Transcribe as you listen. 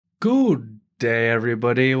Good day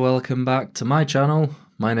everybody, welcome back to my channel.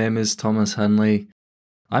 My name is Thomas Henley.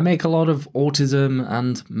 I make a lot of autism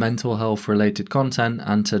and mental health related content,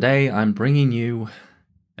 and today I'm bringing you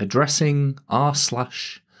addressing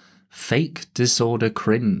r/fake disorder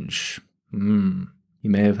cringe. You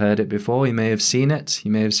may have heard it before, you may have seen it,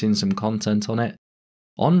 you may have seen some content on it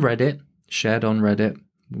on Reddit, shared on Reddit,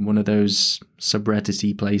 one of those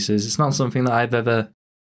subreddity places. It's not something that I've ever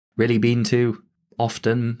really been to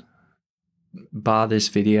often, bar this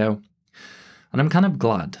video, and I'm kind of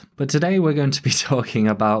glad. But today we're going to be talking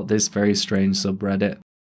about this very strange subreddit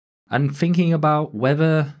and thinking about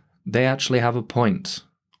whether they actually have a point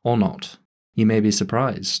or not. You may be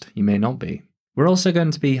surprised, you may not be. We're also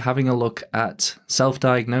going to be having a look at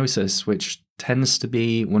self-diagnosis, which tends to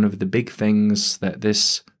be one of the big things that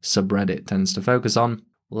this subreddit tends to focus on.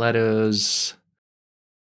 Let us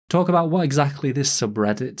talk about what exactly this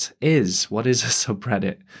subreddit is. What is a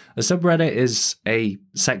subreddit? A subreddit is a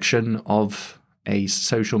section of a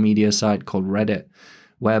social media site called Reddit,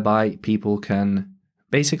 whereby people can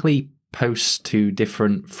basically post to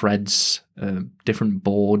different threads, different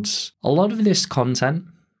boards. A lot of this content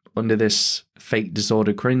under this Fake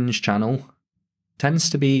Disorder Cringe channel tends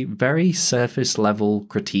to be very surface level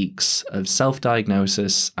critiques of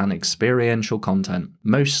self-diagnosis and experiential content,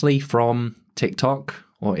 mostly from TikTok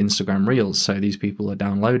or Instagram Reels. So these people have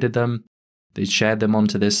downloaded them, they've shared them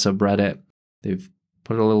onto this subreddit, they've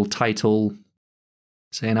put a little title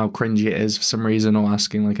saying how cringy it is for some reason, or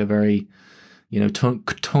asking like a very,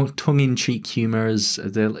 tongue-in-cheek humor, as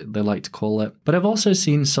they like to call it. But I've also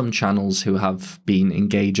seen some channels who have been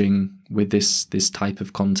engaging with this type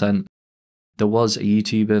of content. There was a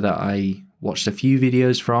YouTuber that I watched a few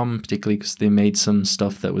videos from, particularly because they made some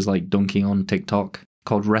stuff that was like dunking on TikTok,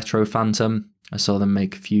 called Retro Phantom. I saw them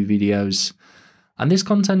make a few videos, and this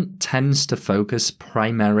content tends to focus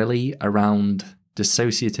primarily around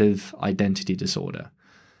dissociative identity disorder,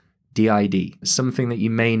 DID, something that you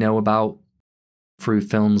may know about through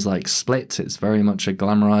films like Split. It's very much a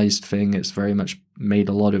glamorized thing. It's very much made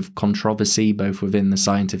a lot of controversy both within the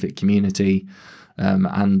scientific community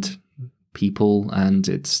and people, and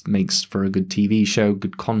it makes for a good TV show,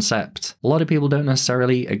 good concept. A lot of people don't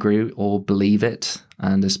necessarily agree or believe it,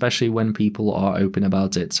 and especially when people are open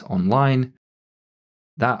about it online,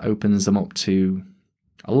 that opens them up to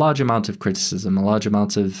a large amount of criticism, a large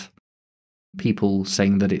amount of people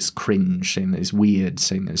saying that it's cringe, saying that it's weird,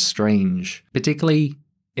 saying that it's strange. Particularly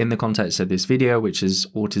in the context of this video, which is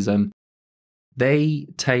autism, they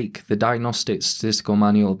take the Diagnostic Statistical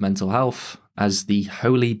Manual of Mental Health as the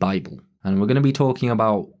Holy Bible. And we're going to be talking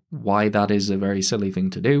about why that is a very silly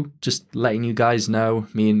thing to do. Just letting you guys know,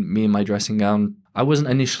 me and my dressing gown. I wasn't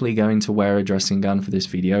initially going to wear a dressing gown for this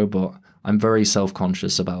video, but I'm very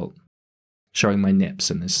self-conscious about showing my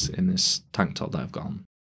nips in this tank top that I've got on.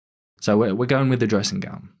 So we're going with the dressing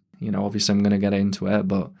gown. Obviously I'm going to get into it,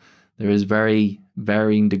 but there is very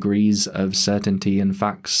varying degrees of certainty and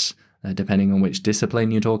facts depending on which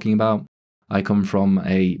discipline you're talking about. I come from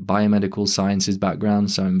a biomedical sciences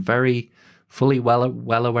background, so I'm very fully well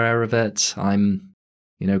aware of it. I'm,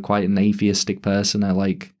 quite an atheistic person. I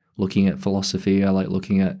like looking at philosophy. I like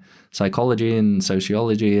looking at psychology and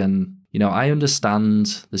sociology, and I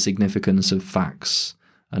understand the significance of facts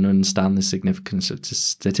and understand the significance of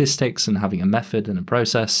statistics and having a method and a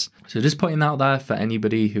process. So just putting that out there for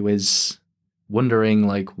anybody who is wondering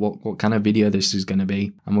like what kind of video this is going to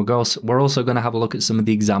be. And we're also going to have a look at some of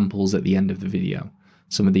the examples at the end of the video.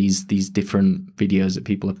 Some of these different videos that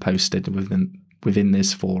people have posted within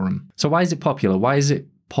this forum. So why is it popular? Why is it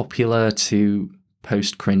popular to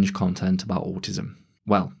post cringe content about autism?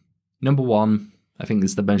 Well, number one, I think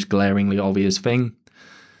this is the most glaringly obvious thing.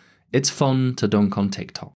 It's fun to dunk on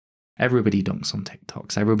TikTok. Everybody dunks on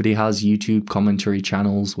TikToks. Everybody has YouTube commentary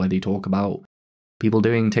channels where they talk about people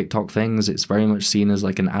doing TikTok things. It's very much seen as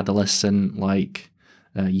like an adolescent,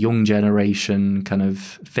 young generation kind of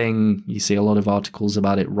thing. You see a lot of articles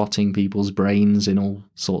about it rotting people's brains in all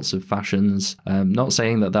sorts of fashions. Not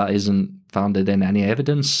saying that isn't founded in any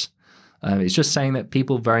evidence. It's just saying that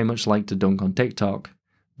people very much like to dunk on TikTok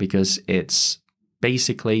because it's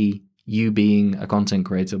basically you being a content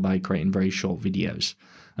creator by creating very short videos.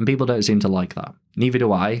 And people don't seem to like that. Neither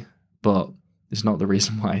do I, but it's not the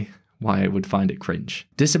reason why I would find it cringe.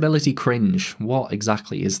 Disability cringe, what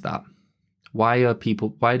exactly is that? Why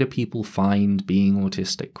do people find being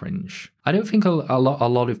autistic cringe? I don't think a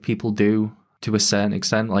lot of people do, to a certain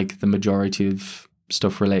extent. Like the majority of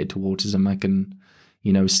stuff related to autism, I can,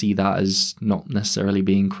 see that as not necessarily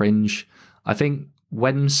being cringe. I think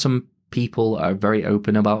when some people are very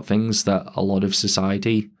open about things that a lot of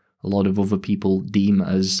society a lot of other people deem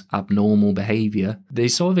as abnormal behavior, they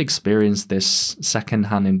sort of experience this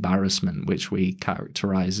secondhand embarrassment, which we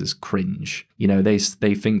characterize as cringe. You know, they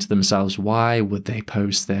think to themselves, why would they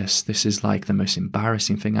post this? This is like the most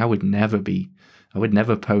embarrassing thing. I would never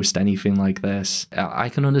post anything like this. I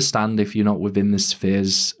can understand if you're not within the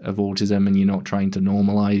spheres of autism and you're not trying to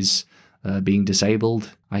normalize being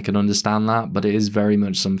disabled. I can understand that, but it is very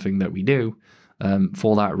much something that we do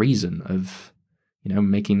for that reason of, you know,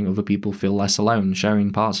 making other people feel less alone,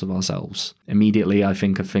 sharing parts of ourselves. Immediately, I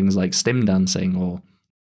think of things like stim dancing or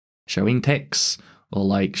showing tics, or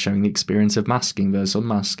like showing the experience of masking versus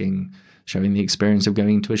unmasking, showing the experience of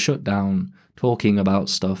going to a shutdown, talking about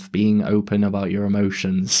stuff, being open about your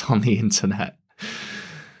emotions on the internet.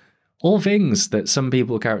 All things that some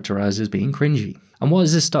people characterize as being cringy. And what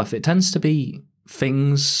is this stuff? It tends to be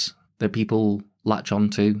things that people latch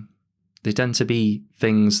onto. They tend to be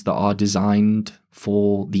things that are designed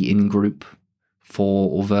for the in-group,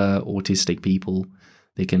 for other autistic people.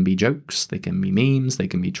 They can be jokes, they can be memes, they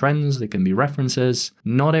can be trends, they can be references.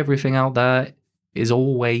 Not everything out there is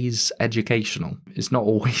always educational. It's not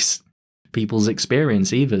always people's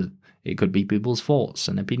experience either. It could be people's thoughts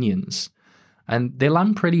and opinions. And they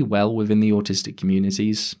land pretty well within the autistic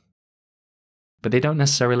communities, but they don't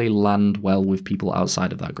necessarily land well with people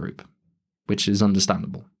outside of that group, which is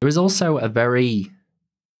understandable. There is also a very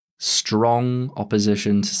strong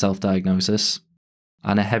opposition to self-diagnosis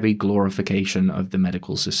and a heavy glorification of the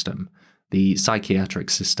medical system, the psychiatric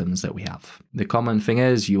systems that we have. The common thing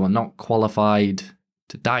is you are not qualified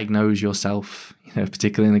to diagnose yourself,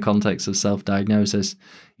 particularly in the context of self-diagnosis.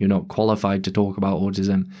 You're not qualified to talk about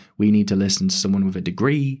autism. We need to listen to someone with a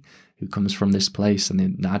degree who comes from this place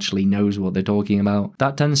and actually knows what they're talking about.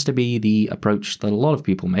 That tends to be the approach that a lot of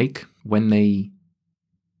people make when they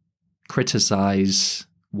criticize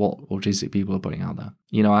what autistic people are putting out there.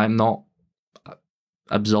 You know, I'm not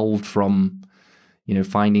absolved from,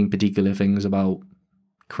 finding particular things about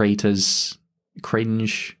creators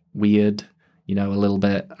cringe, weird, a little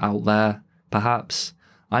bit out there, perhaps.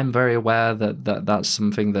 I'm very aware that that's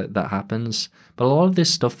something that happens. But a lot of this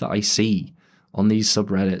stuff that I see on these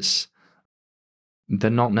subreddits, they're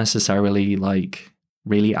not necessarily like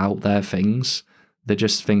really out there things. They're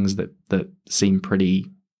just things that seem pretty,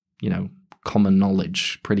 common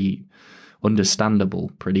knowledge, pretty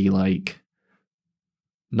understandable, pretty like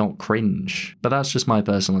not cringe. But that's just my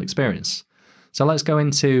personal experience. So let's go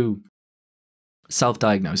into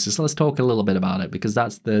self-diagnosis. Let's talk a little bit about it, because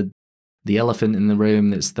that's the elephant in the room.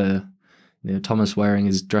 That's the Thomas wearing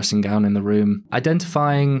his dressing gown in the room.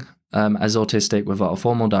 Identifying as autistic without a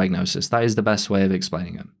formal diagnosis, that is the best way of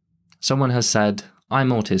explaining it. Someone has said, I'm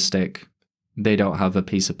autistic. They don't have a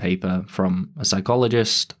piece of paper from a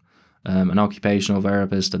psychologist, an occupational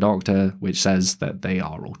therapist, a doctor, which says that they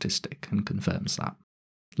are autistic and confirms that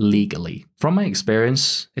legally. From my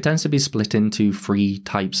experience, it tends to be split into 3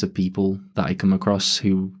 types of people that I come across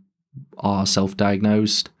who are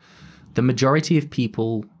self-diagnosed. The majority of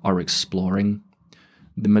people are exploring.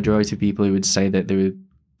 The majority of people who would say that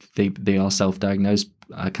they are self-diagnosed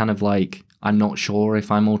are kind of like, I'm not sure if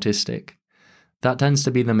I'm autistic. That tends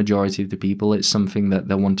to be the majority of the people. It's something that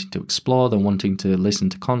they're wanting to explore, they're wanting to listen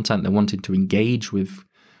to content, they're wanting to engage with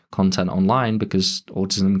content online, because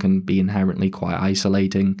autism can be inherently quite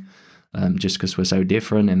isolating, just because we're so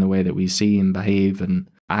different in the way that we see and behave and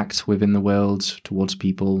act within the world towards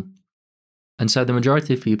people. And so the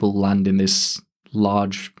majority of people land in this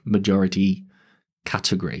large majority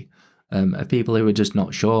category of people who are just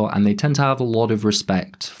not sure, and they tend to have a lot of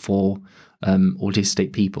respect for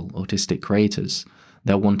autistic people, autistic creators.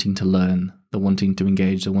 They're wanting to learn, they're wanting to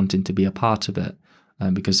engage, they're wanting to be a part of it,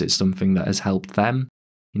 because it's something that has helped them.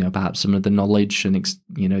 Perhaps some of the knowledge and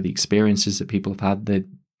the experiences that people have had,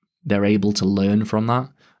 they're able to learn from that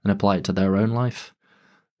and apply it to their own life.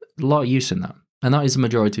 A lot of use in that. And that is the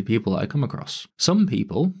majority of people that I come across. Some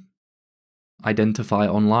people identify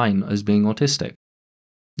online as being autistic.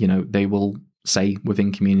 They will say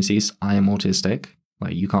within communities, I am autistic.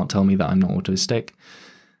 Like, you can't tell me that I'm not autistic.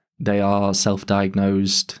 They are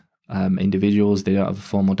self-diagnosed individuals. They don't have a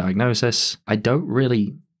formal diagnosis. I don't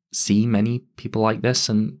really see many people like this.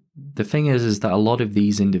 And the thing is that a lot of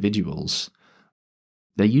these individuals,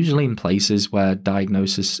 they're usually in places where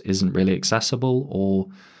diagnosis isn't really accessible or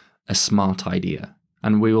a smart idea.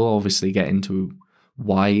 And we will obviously get into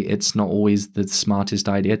why it's not always the smartest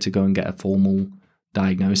idea to go and get a formal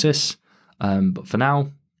diagnosis. But for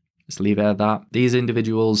now, let's leave it at that. These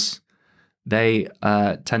individuals, they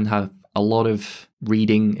tend to have a lot of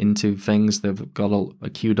reading into things. They've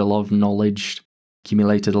accumulated a lot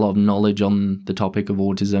of knowledge on the topic of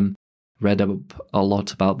autism. read up a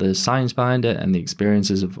lot about the science behind it and the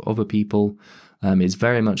experiences of other people. It's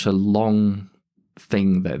very much a long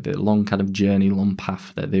thing, the long kind of journey, long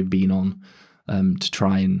path that they've been on to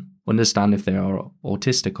try and understand if they are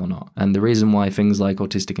autistic or not. And the reason why things like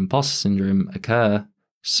autistic imposter syndrome occur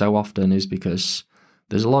so often is because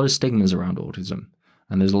there's a lot of stigmas around autism,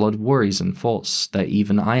 and there's a lot of worries and thoughts that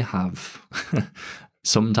even I have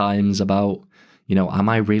sometimes about, you know, am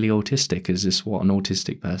I really autistic? Is this what an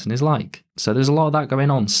autistic person is like? So there's a lot of that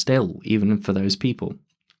going on still, even for those people.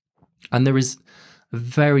 And there is a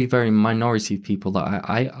very, very minority of people that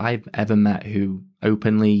I've ever met who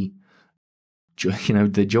openly, you know,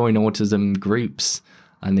 they join autism groups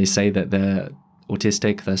and they say that they're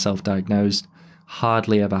autistic, they're self-diagnosed.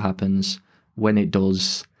 Hardly ever happens. When it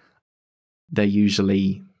does, they're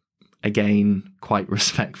usually, again, quite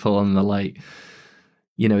respectful, and they're like,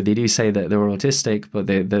 you know, they do say that they're autistic, but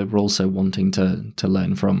they're also wanting to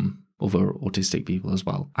learn from other autistic people as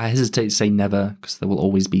well. I hesitate to say never, because there will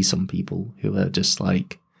always be some people who are just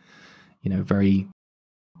like, you know, very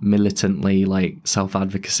militantly like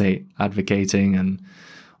advocating and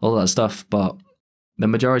all that stuff. But the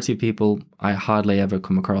majority of people, I hardly ever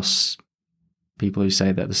come across people who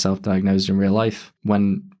say that they're self-diagnosed in real life.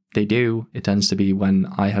 When they do, it tends to be when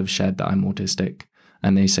I have shared that I'm autistic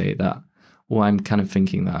and they say that, well, I'm kind of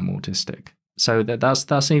thinking that I'm autistic. So that's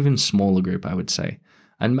an even smaller group, I would say.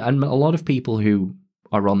 And a lot of people who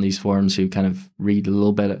are on these forums who kind of read a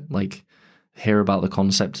little bit, like hear about the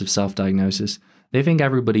concept of self-diagnosis, they think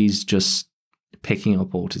everybody's just picking up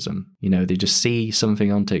autism. You know, they just see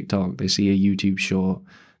something on TikTok, they see a YouTube short,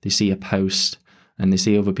 they see a post, and they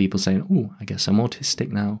see other people saying, oh, I guess I'm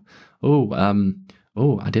autistic now.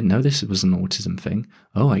 Oh, I didn't know this was an autism thing.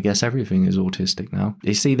 Oh, I guess everything is autistic now.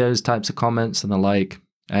 They see those types of comments and they're like,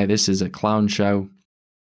 hey, this is a clown show.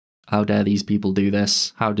 How dare these people do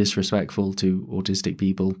this? How disrespectful to autistic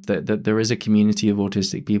people. There is a community of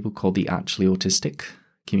autistic people called the Actually Autistic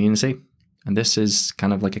community. And this is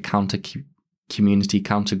kind of like a counter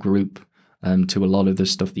group to a lot of the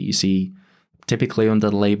stuff that you see typically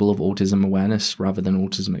under the label of autism awareness rather than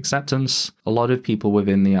autism acceptance. A lot of people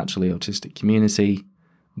within the Actually Autistic community,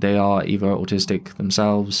 they are either autistic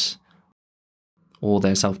themselves or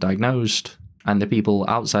they're self-diagnosed. And the people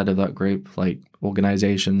outside of that group, like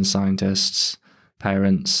organizations, scientists,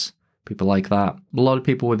 parents, people like that, a lot of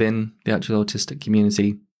people within the Actually Autistic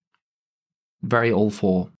community, very all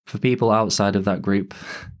for people outside of that group,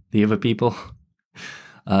 the other people,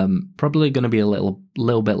 probably going to be a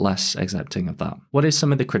little bit less accepting of that. What is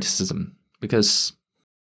some of the criticism? Because,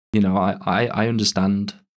 you know, I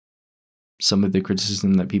understand some of the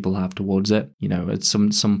criticism that people have towards it. You know, at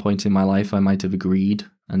some point in my life, I might have agreed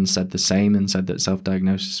and said the same and said that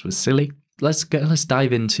self-diagnosis was silly. Let's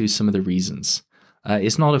dive into some of the reasons.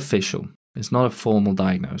 It's not official. It's not a formal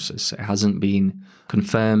diagnosis. It hasn't been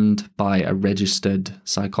confirmed by a registered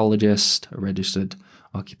psychologist, a registered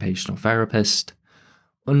occupational therapist.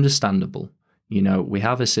 Understandable. You know, we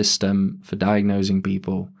have a system for diagnosing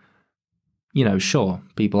people. You know, sure,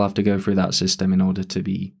 people have to go through that system in order to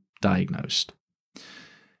be diagnosed.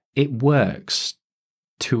 It works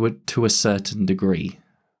to a certain degree,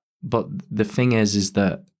 but the thing is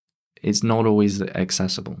that it's not always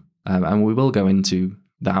accessible. And we will go into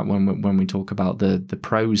that when we talk about the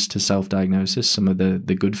pros to self-diagnosis, some of the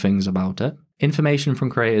good things about it. Information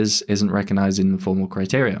from creators isn't recognized in the formal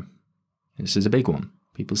criteria. This is a big one.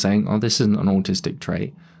 People saying, oh, this isn't an autistic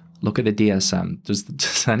trait. Look at the DSM.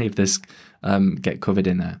 Does any of this get covered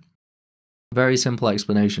in there? Very simple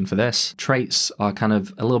explanation for this. Traits are kind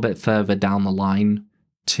of a little bit further down the line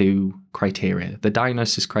to criteria. The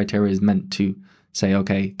diagnosis criteria is meant to say,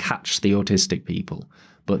 okay, catch the autistic people.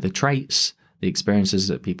 But the traits, the experiences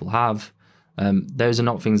that people have, those are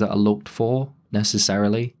not things that are looked for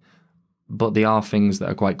necessarily, but they are things that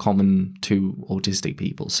are quite common to autistic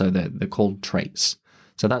people. So they're called traits.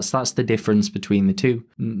 So that's the difference between the two.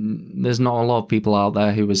 There's not a lot of people out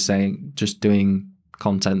there who are saying just doing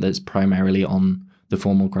content that's primarily on the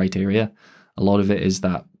formal criteria. A lot of it is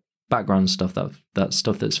that background stuff, that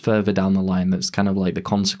stuff that's further down the line, that's kind of like the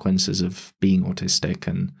consequences of being autistic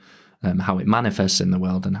and how it manifests in the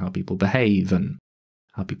world and how people behave and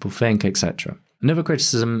how people think, etc. Another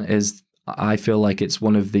criticism is, I feel like it's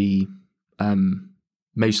one of the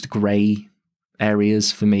most grey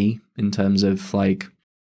areas for me in terms of like,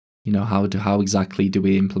 you know, how exactly do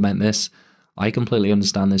we implement this? I completely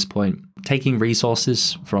understand this point. Taking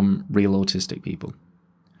resources from real autistic people.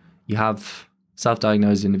 You have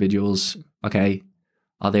self-diagnosed individuals. Okay,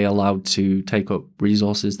 Are they allowed to take up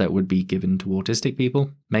resources that would be given to autistic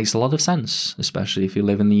people? Makes a lot of sense, especially if you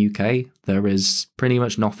live in the UK. There is pretty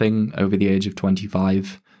much nothing over the age of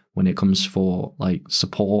 25 when it comes for like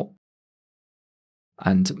support.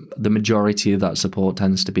 And the majority of that support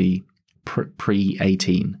tends to be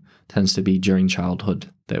pre-18, tends to be during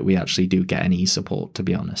childhood that we actually do get any support, to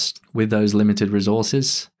be honest. With those limited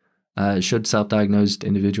resources, should self-diagnosed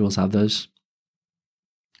individuals have those?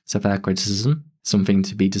 It's a fair criticism, something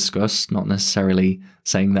to be discussed, not necessarily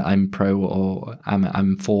saying that I'm pro or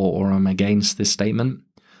I'm for or I'm against this statement,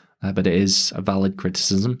 but it is a valid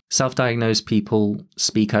criticism. Self-diagnosed people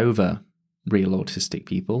speak over real autistic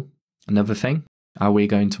people. Another thing, are we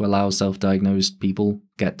going to allow self-diagnosed people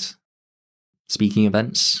get speaking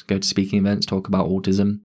events, go to speaking events, talk about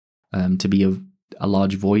autism, to be a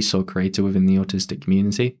large voice or creator within the autistic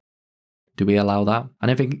community? Do we allow that? And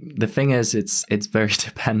I think the thing is, it's very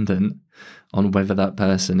dependent on whether that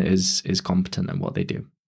person is competent at what they do.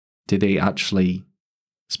 Do they actually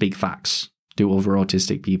speak facts? Do other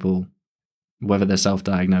autistic people, whether they're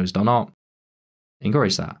self-diagnosed or not,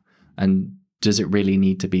 encourage that? And does it really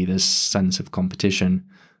need to be this sense of competition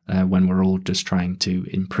when we're all just trying to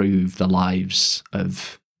improve the lives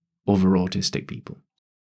of other autistic people?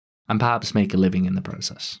 And perhaps make a living in the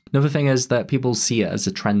process. Another thing is that people see it as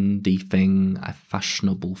a trendy thing, a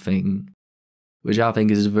fashionable thing, which I think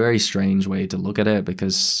is a very strange way to look at it,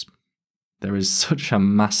 because there is such a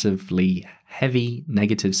massively heavy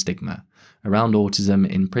negative stigma around autism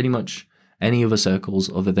in pretty much any other circles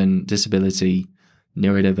other than disability,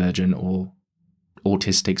 neurodivergent, or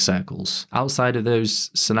autistic circles. Outside of those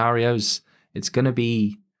scenarios, it's going to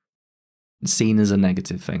be seen as a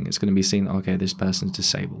negative thing. It's going to be seen, okay, this person's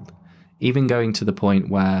disabled. Even going to the point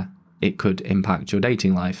where it could impact your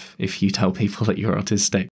dating life if you tell people that you're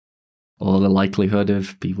autistic, or the likelihood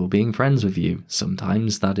of people being friends with you.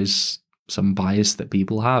 Sometimes that is some bias that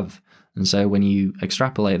people have. And so when you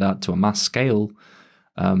extrapolate that to a mass scale,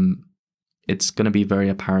 it's going to be very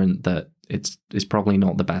apparent that it's probably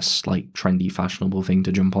not the best, like, trendy, fashionable thing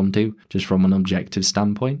to jump onto, just from an objective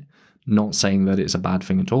standpoint. Not saying that it's a bad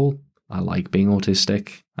thing at all. I like being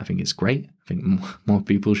autistic. I think it's great. I think more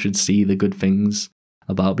people should see the good things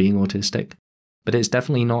about being autistic. But it's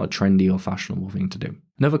definitely not a trendy or fashionable thing to do.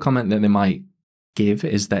 Another comment that they might give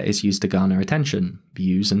is that it's used to garner attention,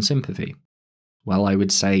 views, and sympathy. Well, I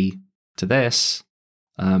would say to this,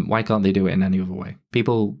 why can't they do it in any other way?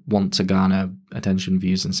 People want to garner attention,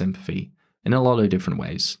 views, and sympathy in a lot of different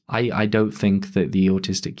ways. I don't think that the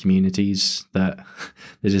autistic communities, that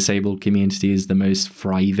the disabled community, is the most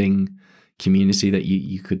thriving community that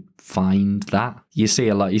you could find. That you see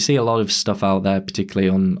a lot of stuff out there, particularly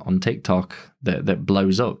on TikTok, that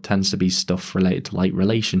blows up, tends to be stuff related to like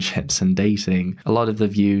relationships and dating. A lot of the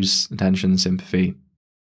views, attention, sympathy,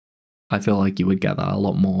 I feel like you would get that a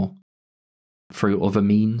lot more through other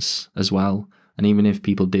means as well. And even if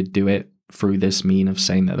people did do it through this mean of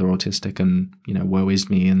saying that they're autistic and, you know, woe is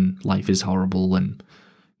me and life is horrible, and,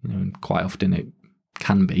 you know, quite often it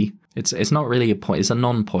can be. It's not really a point. It's a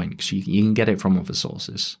non-point, because you can get it from other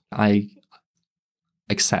sources. I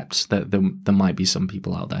accept that there might be some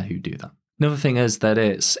people out there who do that. Another thing is that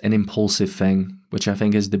it's an impulsive thing, which I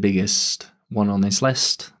think is the biggest one on this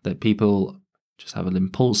list, that people just have an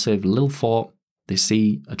impulsive little thought. They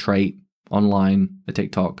see a trait online, a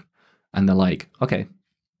TikTok, and they're like, okay,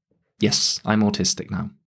 yes, I'm autistic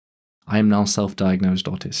now. I am now self-diagnosed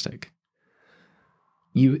autistic.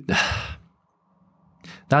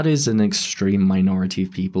 That is an extreme minority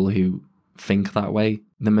of people who think that way.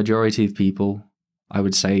 The majority of people, I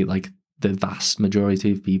would say, like the vast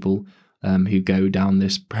majority of people who go down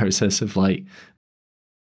this process of like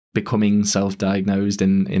becoming self-diagnosed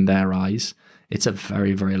in their eyes, it's a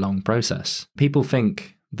very, very long process. People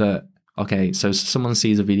think that, okay, so someone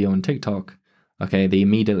sees a video on TikTok, okay, they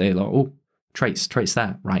immediately like, oh, traits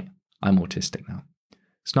there, right, I'm autistic now.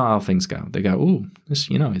 It's not how things go. They go, oh, this,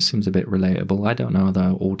 you know, it seems a bit relatable. I don't know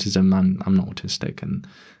the autism, I'm not autistic. And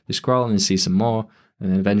they scroll and they see some more.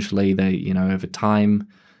 And then eventually they, you know, over time,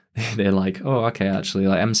 they're like, oh, okay, actually,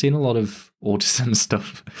 like, I'm seeing a lot of autism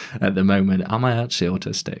stuff at the moment. Am I actually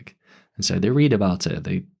autistic? And so they read about it.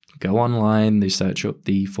 They go online, they search up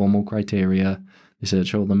the formal criteria, they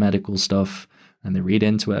search all the medical stuff, and they read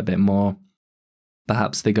into it a bit more.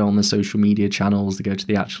 Perhaps they go on the social media channels, they go to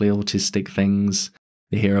the actually autistic things.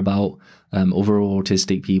 They hear about other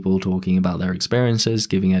autistic people talking about their experiences,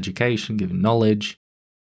 giving education, giving knowledge.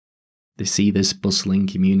 They see this bustling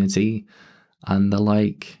community and they're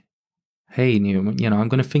like, hey, you know, I'm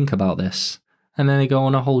going to think about this. And then they go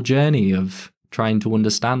on a whole journey of trying to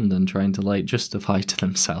understand and trying to like justify to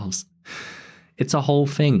themselves. it's a whole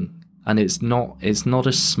thing, and it's not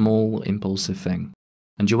a small impulsive thing.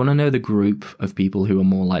 And do you want to know the group of people who are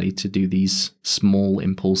more likely to do these small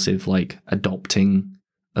impulsive, like adopting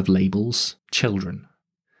of labels? Children.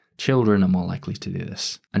 Children are more likely to do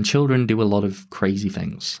this. And children do a lot of crazy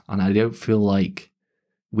things. And I don't feel like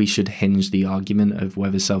we should hinge the argument of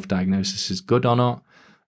whether self-diagnosis is good or not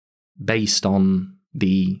based on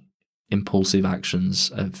the impulsive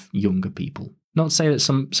actions of younger people. Not to say that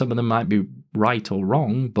some of them might be right or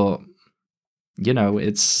wrong, but, you know,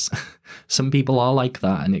 it's some people are like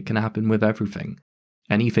that, and it can happen with everything.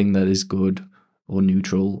 Anything that is good or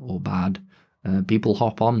neutral or bad, people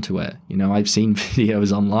hop onto it. You know, I've seen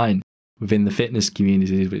videos online within the fitness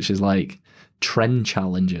community, which is like trend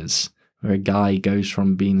challenges, where a guy goes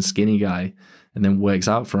from being a skinny guy and then works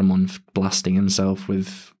out for a month, blasting himself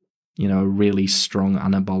with, you know, a really strong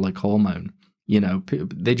anabolic hormone. You know,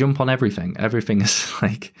 they jump on everything. Everything is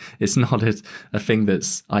like, it's not a thing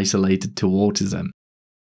that's isolated to autism.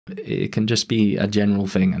 It can just be a general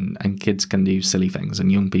thing, and kids can do silly things,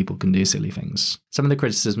 and young people can do silly things. Some of the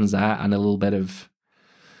criticisms there, and a little bit of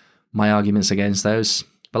my arguments against those.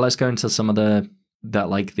 But let's go into some of the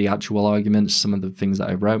actual arguments, some of the things that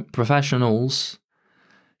I wrote. Professionals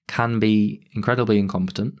can be incredibly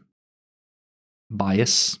incompetent,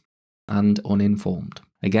 biased, and uninformed.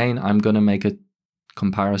 Again, I'm going to make a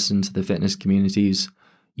comparison to the fitness communities.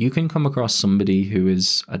 You can come across somebody who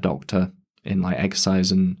is a doctor in like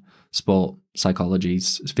exercise and sport psychology,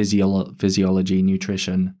 physiology,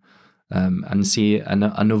 nutrition, and see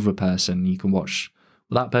another person. You can watch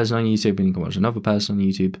that person on YouTube, and you can watch another person on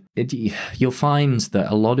YouTube. You'll find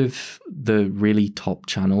that a lot of the really top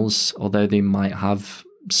channels, although they might have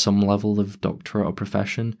some level of doctorate or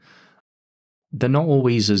profession, they're not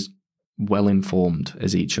always as well informed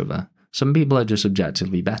as each other. Some people are just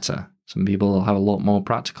objectively better. Some people have a lot more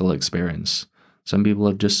practical experience. Some people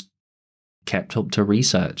have just kept up to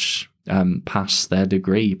research, past their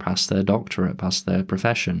degree, past their doctorate, past their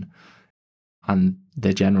profession, and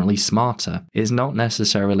they're generally smarter. It's not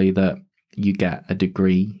necessarily that you get a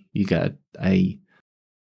degree, you get a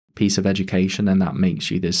piece of education, and that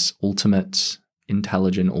makes you this ultimate,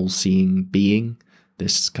 intelligent, all-seeing being,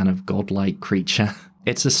 this kind of godlike creature.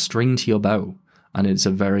 It's a string to your bow, and it's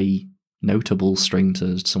a very notable string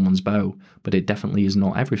to someone's bow, but it definitely is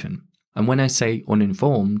not everything. And when I say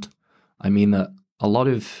uninformed, I mean that a lot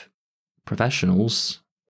of professionals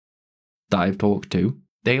that I've talked to,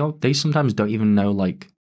 they sometimes don't even know like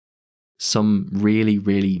some really,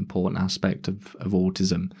 really important aspect of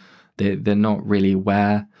autism. They're not really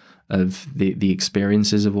aware of the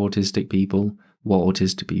experiences of autistic people, what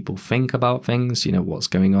autistic people think about things, you know, what's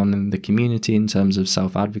going on in the community in terms of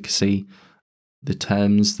self-advocacy, the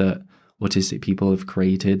terms that autistic people have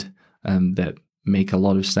created that make a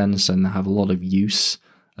lot of sense and have a lot of use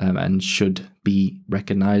and should be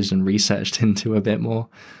recognized and researched into a bit more.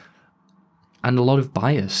 And a lot of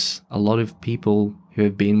bias. A lot of people who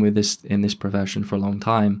have been with this in this profession for a long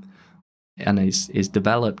time, and is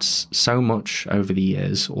developed so much over the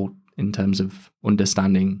years, or in terms of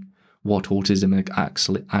understanding what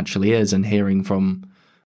autism actually is and hearing from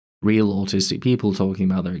real autistic people talking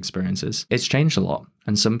about their experiences. It's changed a lot,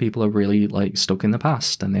 and some people are really like stuck in the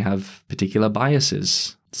past, and they have particular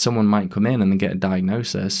biases. Someone might come in and they get a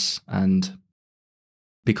diagnosis, and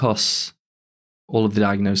because all of the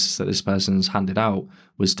diagnosis that this person's handed out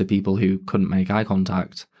was to people who couldn't make eye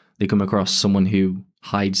contact, they come across someone who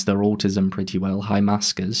hides their autism pretty well, high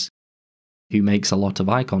maskers, who makes a lot of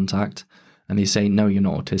eye contact, and they say, no, you're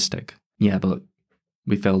not autistic. Yeah, but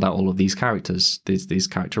we filled out all of these these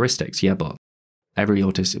characteristics. Yeah, but every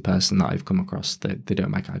autistic person that I've come across, they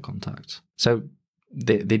don't make eye contact. So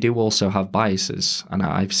they do also have biases. And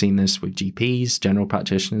I've seen this with GPs, general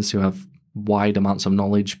practitioners, who have wide amounts of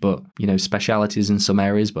knowledge, but, you know, specialities in some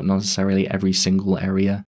areas, but not necessarily every single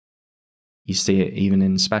area. You see it even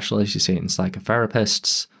in specialists, you see it in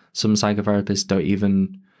psychotherapists. Some psychotherapists don't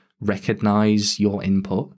even recognize your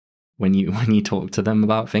input when you talk to them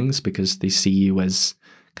about things, because they see you as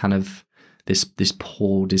kind of this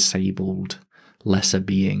poor, disabled, lesser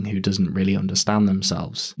being who doesn't really understand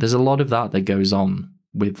themselves. There's a lot of that goes on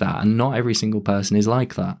with that, and not every single person is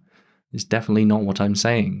like that. It's definitely not what I'm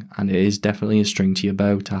saying, and it is definitely a string to your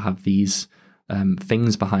bow to have these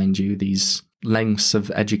things behind you, these lengths of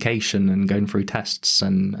education and going through tests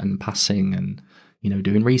and passing and, you know,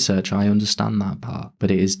 doing research. I understand that part, but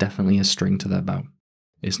it is definitely a string to their bow.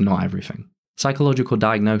 It's not everything. Psychological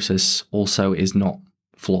diagnosis also is not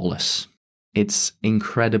flawless. It's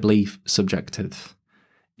incredibly subjective.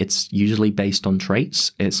 It's usually based on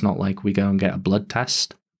traits. It's not like we go and get a blood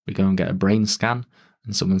test, we go and get a brain scan,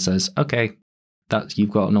 and someone says, okay, that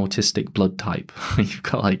you've got an autistic blood type. you've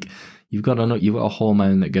got a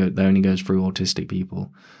hormone that only goes through autistic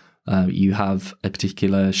people. You have a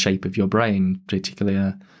particular shape of your brain,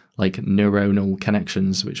 particular like neuronal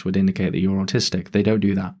connections, which would indicate that you're autistic. They don't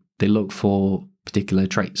do that. They look for particular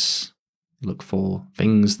traits. They look for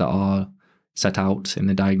things that are set out in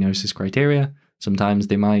the diagnosis criteria. Sometimes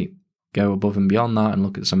they might go above and beyond that and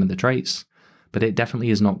look at some of the traits, but it definitely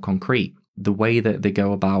is not concrete. The way that they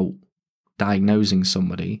go about diagnosing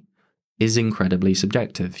somebody is incredibly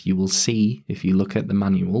subjective. You will see, if you look at the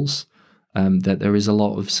manuals, that there is a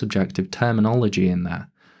lot of subjective terminology in there.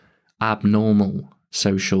 Abnormal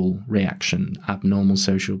social reaction, abnormal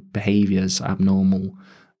social behaviors, abnormal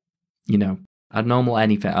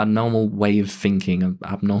anything, abnormal way of thinking,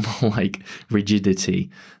 abnormal like rigidity,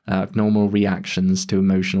 abnormal reactions to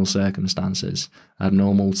emotional circumstances,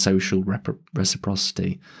 abnormal social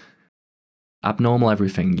reciprocity, abnormal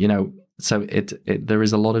everything, So there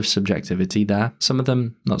is a lot of subjectivity there. Some of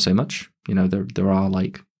them not so much. There are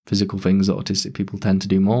like physical things that autistic people tend to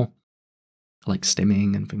do more, like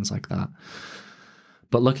stimming and things like that.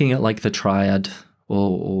 But looking at like the triad,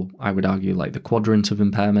 or I would argue like the quadrant of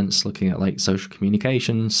impairments, looking at like social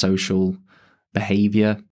communication, social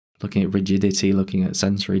behavior, looking at rigidity, looking at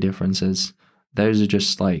sensory differences, those are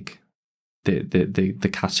just like the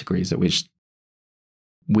categories at which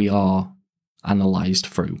we are analysed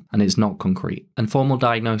through, and it's not concrete. And formal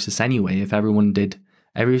diagnosis anyway, if everyone did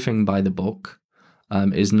everything by the book,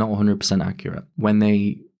 is not 100% accurate. When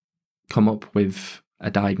they come up with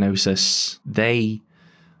a diagnosis, they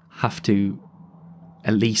have to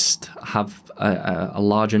at least have a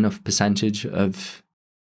large enough percentage of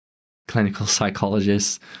clinical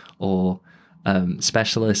psychologists or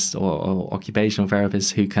specialists or occupational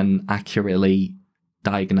therapists who can accurately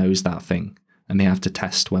diagnose that thing. And they have to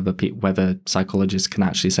test whether psychologists can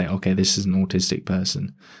actually say, okay, this is an autistic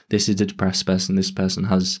person, this is a depressed person, this person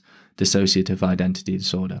has dissociative identity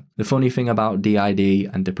disorder. The funny thing about DID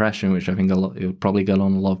and depression, which I think it'll probably get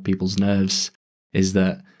on a lot of people's nerves, is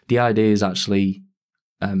that DID is actually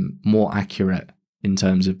more accurate in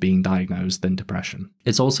terms of being diagnosed than depression.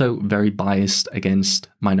 It's also very biased against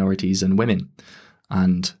minorities and women.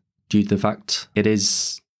 And due to the fact it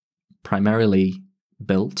is primarily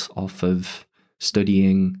built off of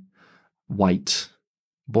studying white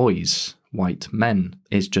boys, white men,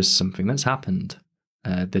 is just something that's happened.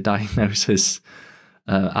 The diagnosis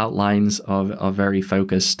outlines are very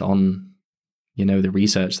focused on, the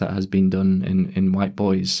research that has been done in white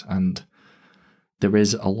boys, and there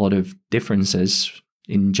is a lot of differences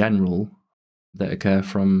in general that occur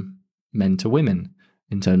from men to women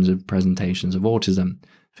in terms of presentations of autism,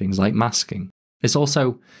 things like masking. It's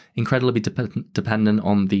also incredibly dependent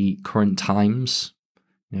on the current times.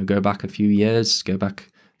 Go back a few years, go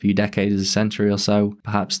back a few decades, a century or so,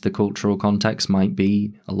 perhaps the cultural context might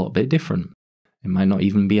be a lot bit different. It might not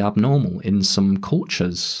even be abnormal in some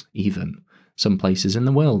cultures, even. Some places in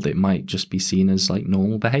the world, it might just be seen as like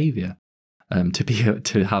normal behavior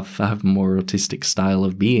to have more autistic style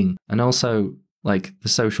of being. And also like the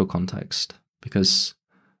social context, because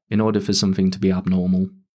in order for something to be abnormal,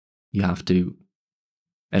 you have to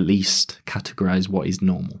at least categorize what is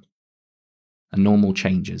normal. And normal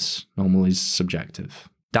changes. Normal is subjective.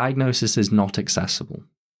 Diagnosis is not accessible.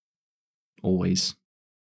 Always.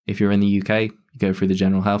 If you're in the UK, you go through the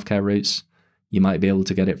general healthcare routes, you might be able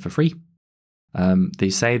to get it for free. They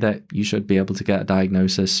say that you should be able to get a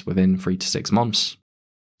diagnosis within 3 to 6 months.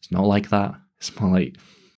 It's not like that. It's more like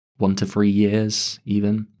 1 to 3 years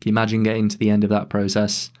even. Can you imagine getting to the end of that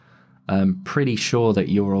process? I'm pretty sure that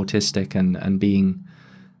you're autistic and being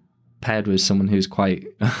paired with someone who's quite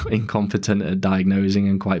incompetent at diagnosing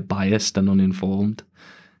and quite biased and uninformed.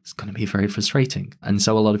 It's going to be very frustrating. And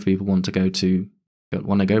so a lot of people want to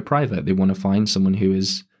go private. They want to find someone who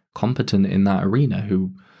is competent in that arena,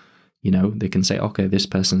 who, they can say, okay, this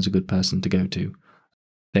person's a good person to go to.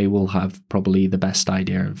 They will have probably the best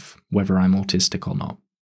idea of whether I'm autistic or not.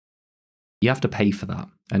 You have to pay for that.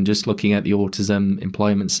 And just looking at the autism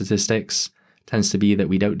employment statistics tends to be that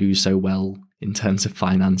we don't do so well in terms of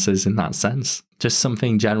finances in that sense. Just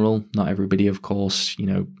something general. Not everybody, of course,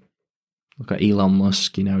 look at Elon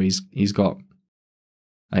Musk, he's got,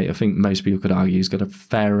 I think most people could argue he's got a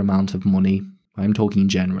fair amount of money. I'm talking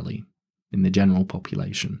generally, in the general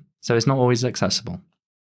population. So it's not always accessible.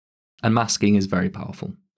 And masking is very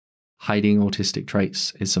powerful. Hiding autistic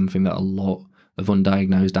traits is something that a lot of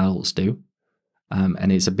undiagnosed adults do.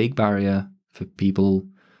 And it's a big barrier for people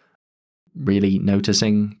really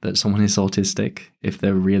noticing that someone is autistic if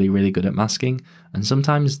they're really, really good at masking. And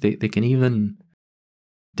sometimes they can even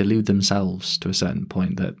delude themselves to a certain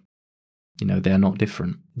point that, You know, they're not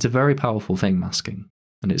different. It's a very powerful thing, masking,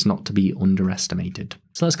 and it's not to be underestimated.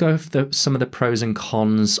 So let's go over some of the pros and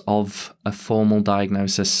cons of a formal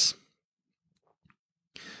diagnosis.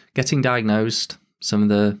 Getting diagnosed, some of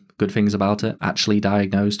the good things about it, actually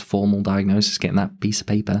diagnosed, formal diagnosis, getting that piece of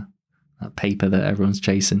paper, that paper that everyone's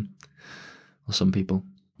chasing, or some people.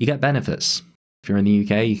 You get benefits. If you're in the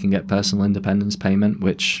UK, you can get personal independence payment,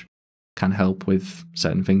 which can help with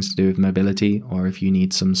certain things to do with mobility, or if you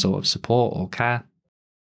need some sort of support or care.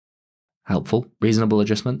 Helpful. Reasonable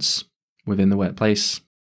adjustments within the workplace.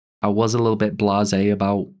 I was a little bit blasé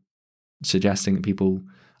about suggesting that people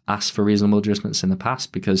ask for reasonable adjustments in the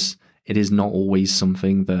past, because it is not always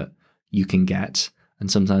something that you can get.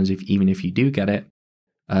 And sometimes even if you do get it,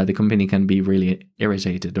 the company can be really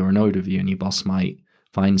irritated or annoyed with you, and your boss might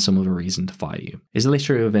find some other reason to fire you. It's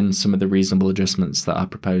literally within some of the reasonable adjustments that are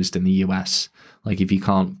proposed in the US. Like if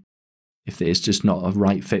it's just not a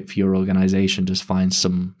right fit for your organization, just find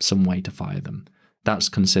some way to fire them. That's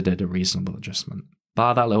considered a reasonable adjustment.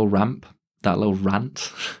 Bar that little rant,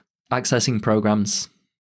 accessing programs.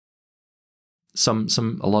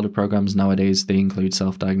 A lot of programs nowadays, they include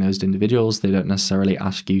self-diagnosed individuals. They don't necessarily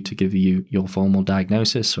ask you to give you your formal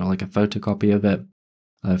diagnosis or like a photocopy of it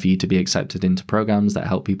for you to be accepted into programs that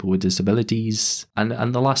help people with disabilities. And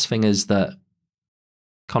the last thing is that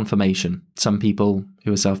confirmation. Some people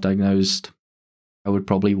who are self-diagnosed, I would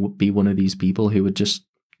probably be one of these people who would just,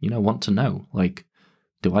 want to know, like,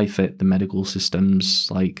 do I fit the medical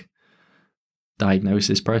system's like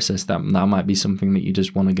diagnosis process? That might be something that you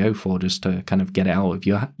just want to go for, just to kind of get it out of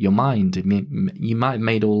your mind. You might have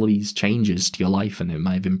made all these changes to your life and it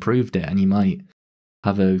might have improved it, and you might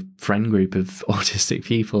have a friend group of autistic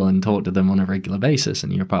people and talk to them on a regular basis,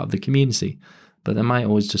 and you're part of the community. But there might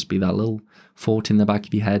always just be that little thought in the back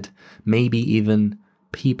of your head, maybe even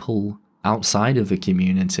people outside of the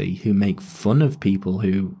community who make fun of people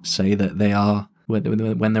who say that they are, when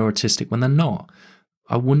they're autistic, when they're not.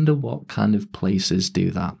 I wonder what kind of places do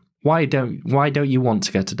that. Why don't you want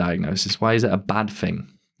to get a diagnosis? Why is it a bad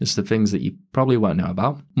thing? It's the things that you probably won't know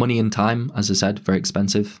about. Money and time, as I said, very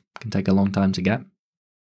expensive, can take a long time to get.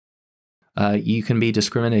 You can be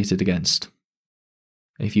discriminated against.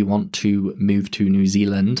 If you want to move to New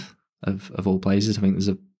Zealand, of all places, I think there's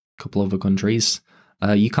a couple other countries,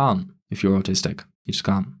 you can't if you're autistic. You just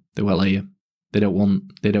can't. They won't let you. They don't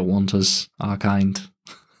want us, our kind.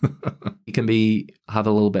 You can have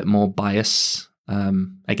a little bit more bias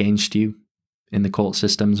against you in the court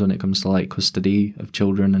systems when it comes to like custody of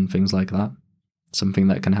children and things like that. Something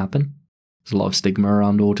that can happen. There's a lot of stigma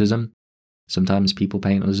around autism. Sometimes people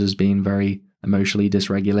paint us as being very emotionally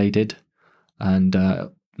dysregulated and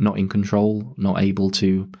not in control, not able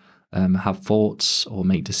to have thoughts or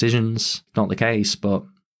make decisions. Not the case, but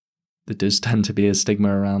there does tend to be a stigma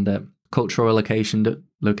around it. Cultural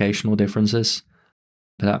locational differences.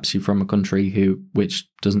 Perhaps you're from a country which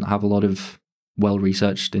doesn't have a lot of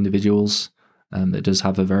well-researched individuals, that does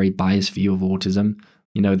have a very biased view of autism.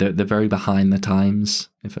 They're very behind the times,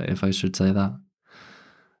 if I should say that.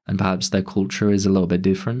 And perhaps their culture is a little bit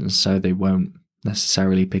different, so they won't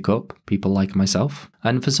necessarily pick up people like myself.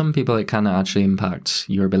 And for some people, it can actually impact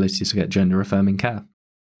your ability to get gender-affirming care.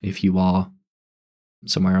 If you are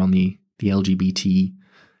somewhere on the LGBTQA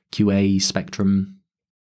spectrum,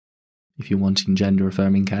 if you're wanting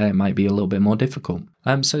gender-affirming care, it might be a little bit more difficult.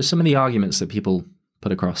 So some of the arguments that people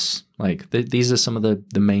put across, like these are some of the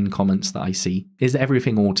main comments that I see. Is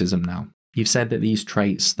everything autism now? You've said that these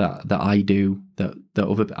traits that I do,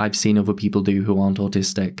 that I've seen other people do who aren't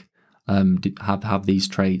autistic, have these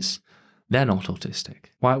traits. They're not autistic.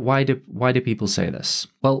 Why do people say this?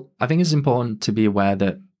 Well, I think it's important to be aware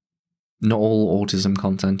that not all autism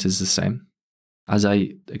content is the same. As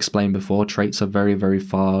I explained before, traits are very, very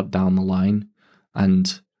far down the line.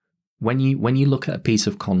 And when you look at a piece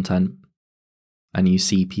of content and you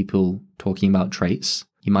see people talking about traits,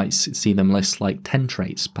 you might see them list like 10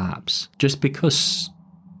 traits, perhaps. Just because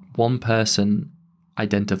one person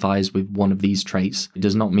identifies with one of these traits, it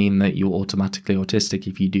does not mean that you're automatically autistic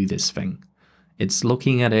if you do this thing. It's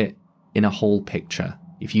looking at it in a whole picture.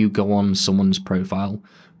 If you go on someone's profile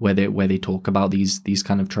where they talk about these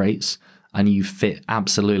kind of traits and you fit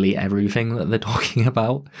absolutely everything that they're talking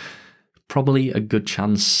about, probably a good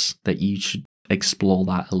chance that you should explore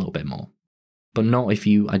that a little bit more. But not if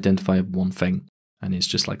you identify with one thing and it's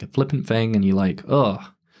just like a flippant thing and you're like,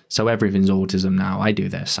 oh, so everything's autism now. I do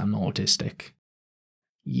this. I'm not autistic.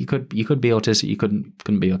 You could be autistic. You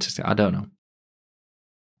couldn't be autistic. I don't know.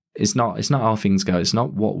 It's not how things go. It's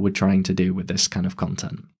not what we're trying to do with this kind of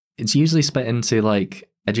content. It's usually split into like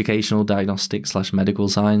educational, diagnostic / medical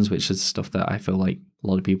science, which is stuff that I feel like a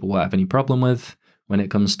lot of people won't have any problem with. When it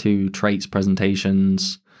comes to traits,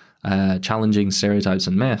 presentations, challenging stereotypes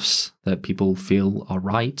and myths that people feel are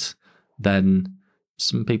right, then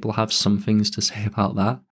some people have some things to say about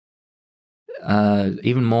that.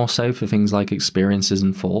 Even more so for things like experiences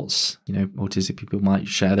and thoughts. You know, autistic people might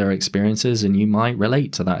share their experiences and you might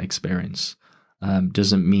relate to that experience.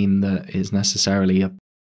 Doesn't mean that it's necessarily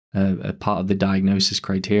a part of the diagnosis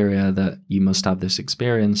criteria that you must have this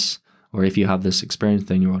experience, or if you have this experience,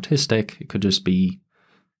 then you're autistic. It could just be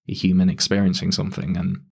a human experiencing something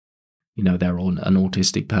and, you know, they're an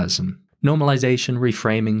autistic person. Normalization,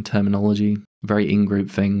 reframing terminology, very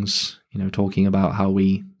in-group things, you know, talking about how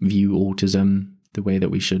we view autism, the way that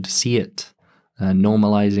we should see it,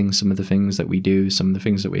 normalizing some of the things that we do, some of the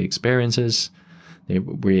things that we experience,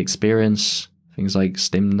 things like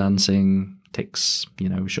stim dancing, tics, you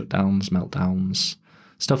know, shutdowns, meltdowns,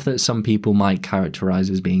 stuff that some people might characterize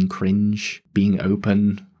as being cringe, being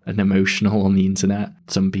open and emotional on the internet.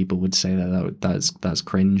 Some people would say that's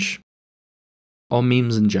cringe. Or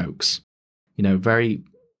memes and jokes. You know, very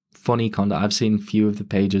funny content. I've seen a few of the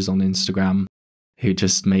pages on Instagram who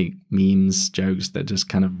just make memes, jokes that just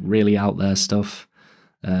kind of really out there stuff.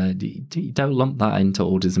 Don't lump that into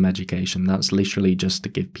autism education. That's literally just to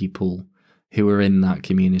give people who are in that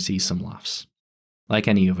community some laughs, like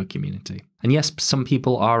any other community. And yes, some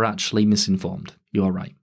people are actually misinformed. You're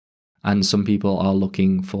right. And some people are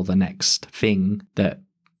looking for the next thing that,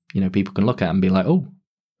 you know, people can look at and be like, oh,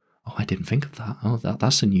 I didn't think of that. Oh,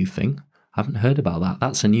 that's a new thing. I haven't heard about that.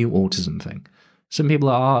 That's a new autism thing. Some people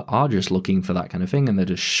are just looking for that kind of thing and they're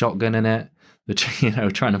just shotgunning it. They're, you know,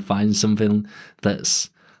 trying to find something that's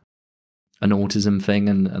an autism thing,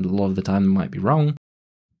 and a lot of the time they might be wrong.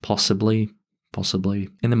 Possibly.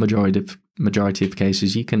 In the majority of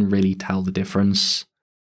cases, you can really tell the difference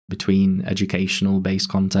between educational-based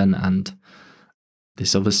content and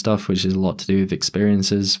this other stuff, which is a lot to do with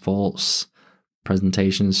experiences, thoughts,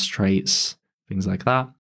 presentations, traits, things like that.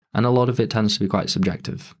 And a lot of it tends to be quite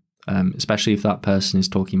subjective, especially if that person is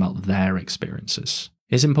talking about their experiences.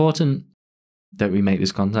 It's important that we make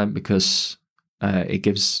this content because it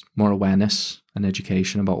gives more awareness and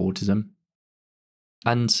education about autism.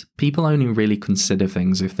 And people only really consider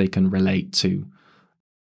things if they can relate to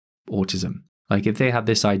autism. Like if they have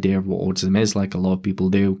this idea of what autism is, like a lot of people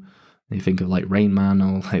do, they think of like Rain Man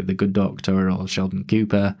or like The Good Doctor or Sheldon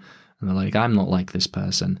Cooper, and they're like, I'm not like this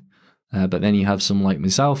person. But then you have someone like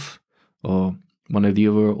myself or one of the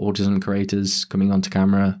other autism creators coming onto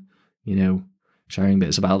camera, you know, sharing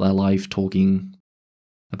bits about their life, talking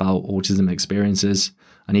about autism experiences,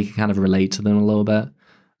 and you can kind of relate to them a little bit.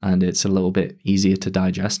 And it's a little bit easier to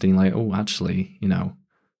digest, and like, oh, actually, you know,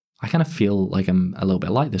 I kind of feel like I'm a little bit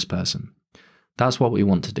like this person. That's what we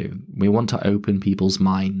want to do. We want to open people's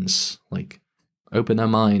minds, like open their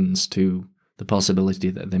minds to the possibility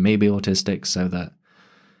that they may be autistic, so that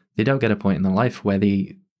they don't get a point in their life where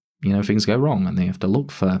they, you know, things go wrong and they have to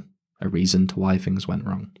look for a reason to why things went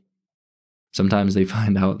wrong. Sometimes they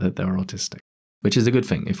find out that they're autistic, which is a good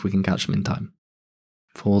thing if we can catch them in time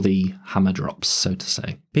for the hammer drops, so to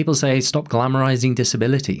say. People say, stop glamorizing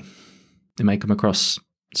disability. They may come across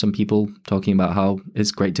some people talking about how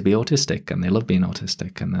it's great to be autistic and they love being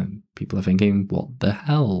autistic. And then people are thinking, what the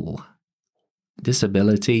hell?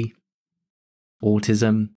 Disability,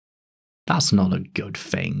 autism, that's not a good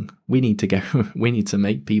thing. We need to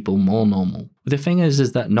make people more normal. But the thing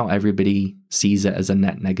is that not everybody sees it as a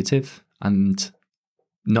net negative, and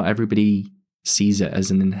not everybody sees it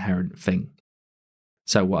as an inherent thing.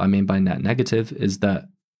 So what I mean by net negative is that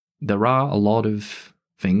there are a lot of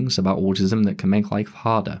things about autism that can make life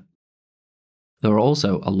harder. There are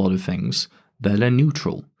also a lot of things that are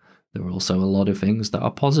neutral. There are also a lot of things that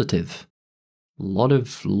are positive. A lot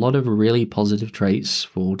of really positive traits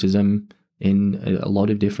for autism in a lot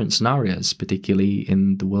of different scenarios, particularly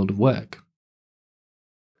in the world of work.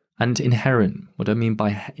 And inherent, what I mean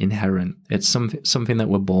by inherent, it's something that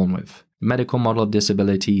we're born with. The medical model of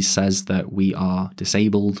disability says that we are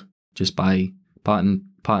disabled just by part in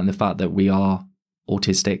the fact that we are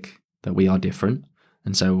autistic, that we are different,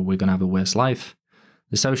 and so we're going to have a worse life.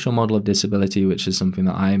 The social model of disability, which is something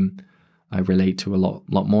that I relate to a lot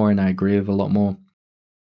more and I agree with a lot more,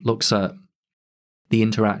 looks at the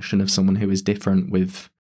interaction of someone who is different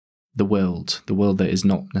with the world that is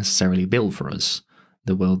not necessarily built for us,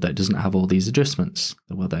 the world that doesn't have all these adjustments,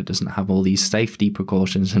 the world that doesn't have all these safety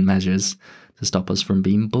precautions and measures to stop us from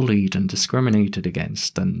being bullied and discriminated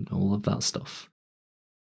against and all of that stuff.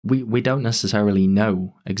 We don't necessarily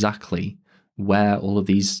know exactly where all of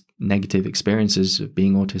these negative experiences of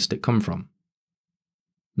being autistic come from.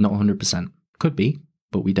 Not 100%. Could be,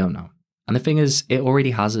 but we don't know. And the thing is, it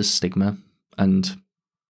already has a stigma, and,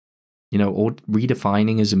 you know,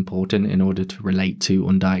 redefining is important in order to relate to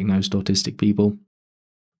undiagnosed autistic people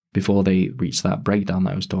before they reach that breakdown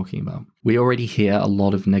that I was talking about. We already hear a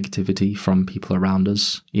lot of negativity from people around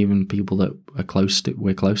us, even people that we're close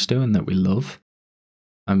to and that we love.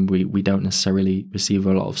 And we don't necessarily receive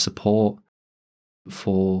a lot of support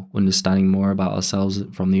for understanding more about ourselves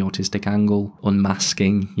from the autistic angle.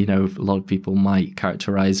 Unmasking, you know, a lot of people might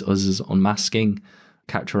characterize us as unmasking,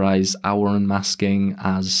 characterize our unmasking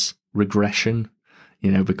as regression,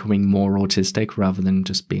 you know, becoming more autistic rather than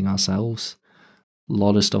just being ourselves. A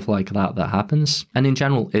lot of stuff like that happens. And in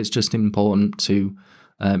general, it's just important to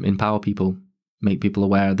empower people, make people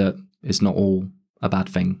aware that it's not all a bad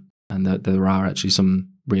thing, and that there are actually some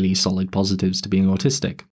really solid positives to being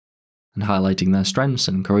autistic, and highlighting their strengths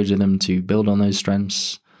and encouraging them to build on those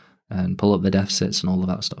strengths and pull up the deficits and all of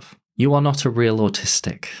that stuff. You are not a real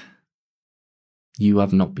autistic. You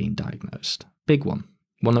have not been diagnosed. Big one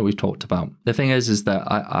that we've talked about. The thing is that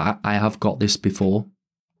I have got this before.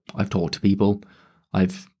 I've talked to people.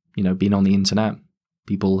 I've, you know, been on the internet.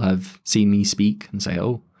 People have seen me speak and say,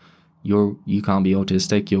 oh, you can't be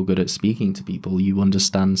autistic. You're good at speaking to people. You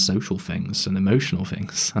understand social things and emotional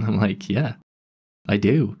things. And I'm like, yeah, I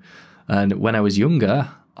do. And when I was younger,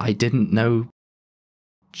 I didn't know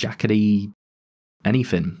jackety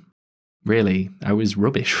anything, really. I was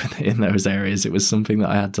rubbish with it in those areas. It was something that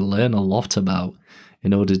I had to learn a lot about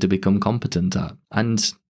in order to become competent at.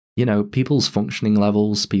 And, you know, people's functioning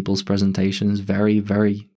levels, people's presentations vary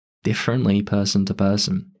very differently person to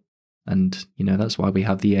person. And, you know, that's why we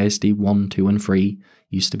have the ASD 1, 2, and 3.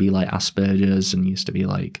 Used to be like Asperger's and used to be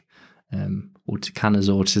like Kanner's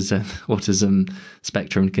autism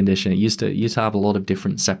spectrum condition. It used to have a lot of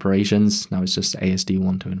different separations. Now it's just ASD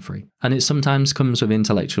 1, 2, and 3. And it sometimes comes with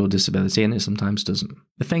intellectual disability and it sometimes doesn't.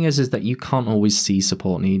 The thing is that you can't always see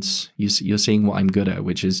support needs. You're seeing what I'm good at,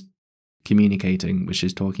 which is communicating, which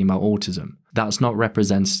is talking about autism. That's not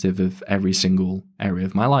representative of every single area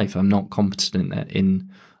of my life. I'm not competent in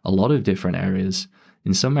a lot of different areas.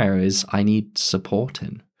 In some areas, I need support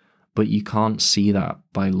in, but you can't see that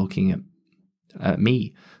by looking at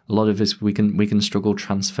me. A lot of this, we can struggle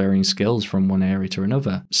transferring skills from one area to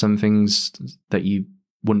another. Some things that you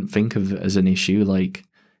wouldn't think of as an issue, like,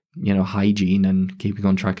 you know, hygiene and keeping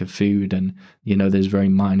on track of food, and, you know, there's very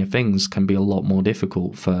minor things, can be a lot more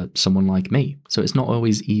difficult for someone like me. So it's not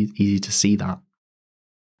always easy to see that.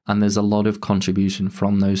 And there's a lot of contribution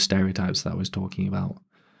from those stereotypes that I was talking about.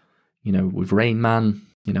 You know, with Rain Man,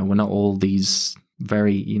 you know, we're not all these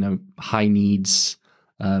very, you know, high needs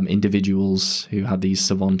individuals who have these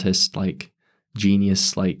savantist, like,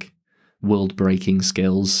 genius, like, world-breaking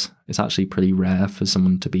skills. It's actually pretty rare for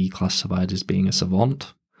someone to be classified as being a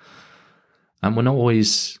savant. And we're not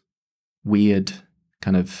always weird,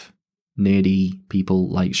 kind of nerdy people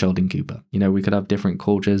like Sheldon Cooper. You know, we could have different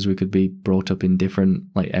cultures. We could be brought up in different,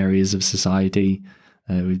 like, areas of society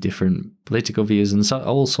with different political views and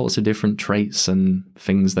all sorts of different traits and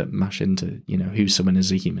things that mash into, you know, who someone is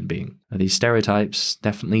as a human being. These stereotypes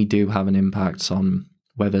definitely do have an impact on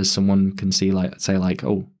whether someone can see, like, say, like,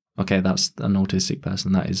 oh, okay, that's an autistic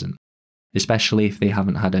person, that isn't. Especially if they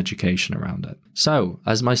haven't had education around it. So,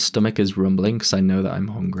 as my stomach is rumbling because I know that I'm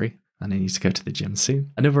hungry and I need to go to the gym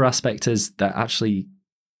soon, another aspect is that actually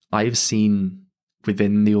I've seen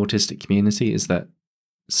within the autistic community is that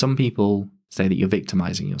some people say that you're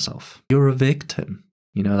victimizing yourself. You're a victim.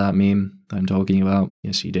 You know that meme that I'm talking about?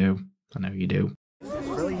 Yes, you do. I know you do.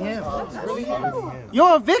 Really him. Really him.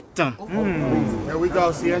 You're a victim. Here we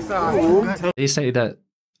go, CSI. They say that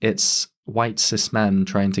it's white cis men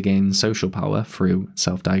trying to gain social power through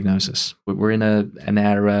self-diagnosis. We're in an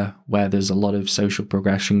era where there's a lot of social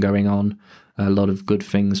progression going on, a lot of good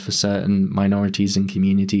things for certain minorities and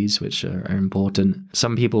communities, which are important.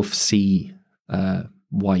 Some people see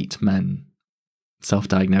white men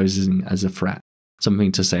self-diagnosing as a threat,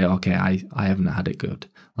 something to say, okay, I haven't had it good.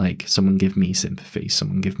 Like, someone give me sympathy,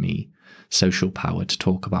 someone give me social power to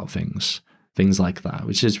talk about things like that,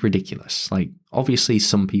 which is ridiculous. Like, obviously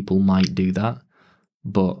some people might do that,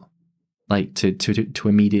 but like to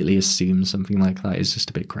immediately assume something like that is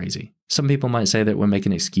just a bit crazy. Some people might say that we're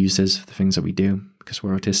making excuses for the things that we do because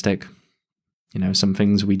we're autistic. You know, some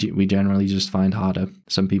things we generally just find harder.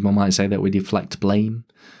 Some people might say that we deflect blame.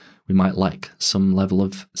 We might lack some level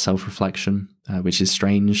of self-reflection, which is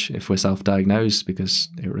strange if we're self-diagnosed because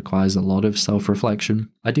it requires a lot of self-reflection.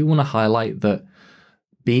 I do want to highlight that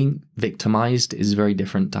being victimized is very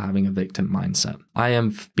different to having a victim mindset. I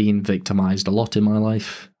have been victimized a lot in my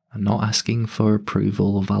life. I'm not asking for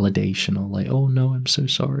approval or validation or like, oh no, I'm so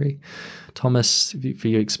sorry, Thomas, for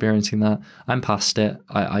you experiencing that. I'm past it.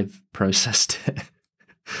 I've processed it.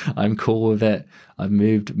 I'm cool with it. I've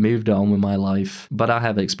moved on with my life. But I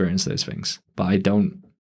have experienced those things. But I don't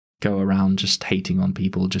go around just hating on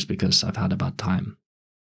people just because I've had a bad time.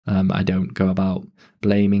 I don't go about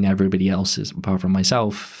blaming everybody else apart from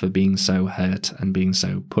myself for being so hurt and being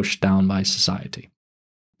so pushed down by society.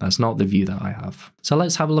 That's not the view that I have. So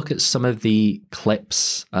let's have a look at some of the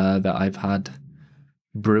clips that I've had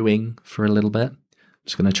brewing for a little bit. I'm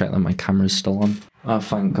just going to check that my camera's still on. Oh,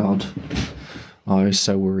 thank God. Oh, I was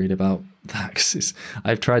so worried about that, 'cause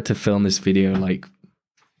I've tried to film this video like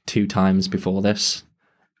 2 times before this.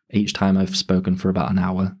 Each time I've spoken for about an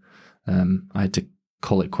hour. I had to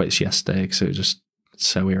call it quits yesterday because it was just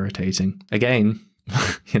so irritating. Again,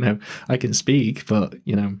 you know, I can speak, but,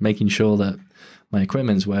 you know, making sure that my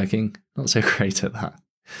equipment's working, not so great at that.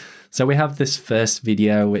 So we have this first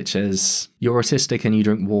video, which is, you're autistic and you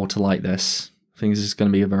drink water like this. I think this is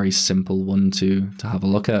going to be a very simple one to have a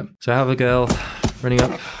look at. So I have a girl running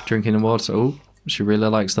up, drinking water. Oh, she really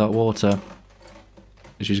likes that water.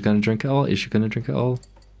 Is she going to drink it all? Is she going to drink it all?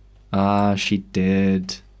 Ah, she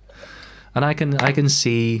did. And I can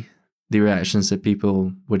see the reactions that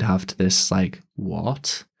people would have to this, like,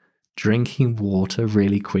 what? Drinking water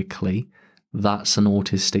really quickly? That's an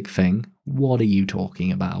autistic thing? What are you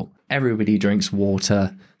talking about? Everybody drinks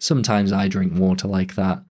water. Sometimes I drink water like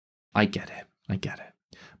that. I get it. I get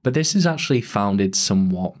it. But this is actually founded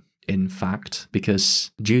somewhat in fact,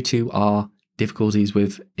 because due to our difficulties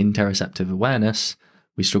with interoceptive awareness,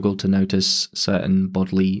 we struggle to notice certain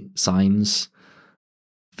bodily signs,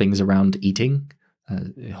 things around eating,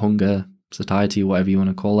 hunger, satiety, whatever you want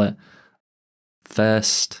to call it.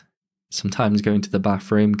 Thirst, sometimes going to the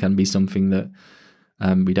bathroom can be something that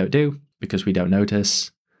we don't do because we don't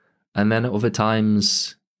notice. And then at other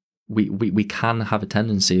times, we can have a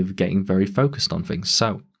tendency of getting very focused on things.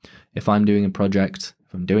 So if I'm doing a project,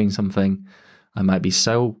 if I'm doing something, I might be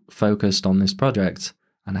so focused on this project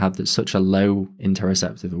and have such a low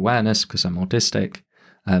interoceptive awareness because I'm autistic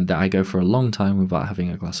that I go for a long time without having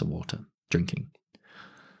a glass of water, drinking.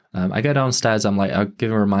 I go downstairs, I'm like, I'll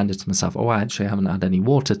give a reminder to myself, oh, I actually haven't had any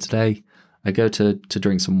water today. I go to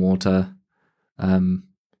drink some water, and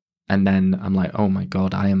then I'm like, oh my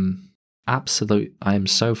God, I am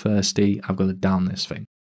so thirsty, I've got to down this thing.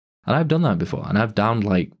 And I've done that before, and I've downed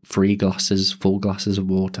like 3 full glasses of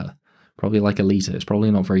water, probably like a litre. It's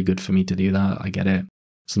probably not very good for me to do that, I get it.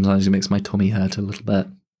 Sometimes it makes my tummy hurt a little bit.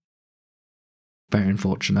 Very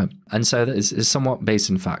unfortunate. And so it's somewhat based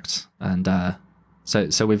in fact, and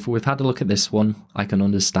So we've had a look at this one. I can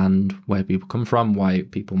understand where people come from, why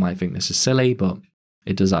people might think this is silly, but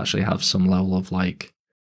it does actually have some level of like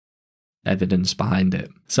evidence behind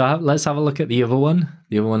it. So let's have a look at the other one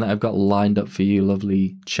that I've got lined up for you,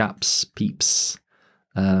 lovely chaps, peeps,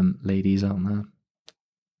 ladies out there.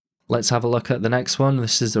 Let's have a look at the next one.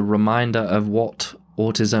 This is a reminder of what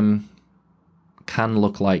autism can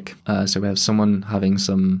look like. So we have someone having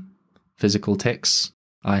some physical tics.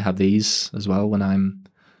 I have these as well when I'm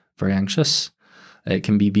very anxious. It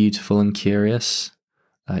can be beautiful and curious.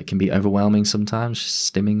 It can be overwhelming sometimes,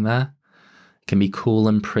 stimming there. It can be cool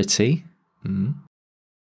and pretty.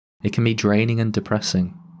 It can be draining and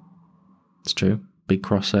depressing. It's true. Big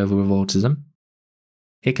crossover with autism.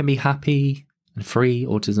 It can be happy and free.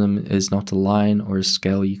 Autism is not a line or a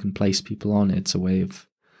scale you can place people on. It's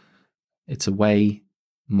a way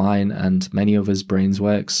mine and many others' brains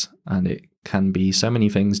works, and it can be so many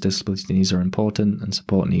things. Disability needs are important and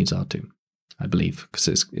support needs are too, I believe, because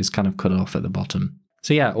it's kind of cut off at the bottom.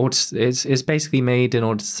 So yeah, it's basically made in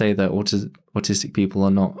order to say that autistic people are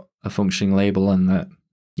not a functioning label, and that,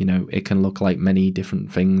 you know, it can look like many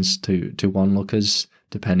different things to onlookers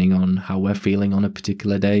depending on how we're feeling on a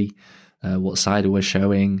particular day, what side we're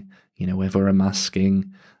showing, you know, whether we're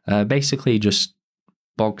masking, basically just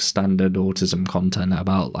bog standard autism content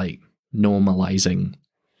about like normalizing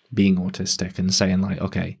being autistic and saying like,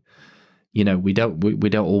 okay, you know, we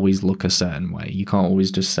don't always look a certain way. You can't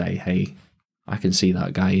always just say, hey, I can see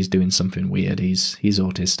that guy, he's doing something weird, he's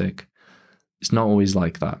autistic. It's not always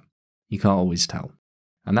like that. You can't always tell.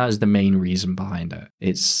 And that is the main reason behind it.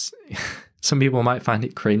 It's some people might find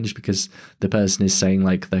it cringe because the person is saying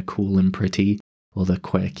like they're cool and pretty or they're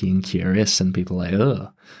quirky and curious, and people are like,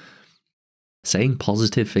 ugh. Saying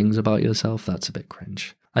positive things about yourself, that's a bit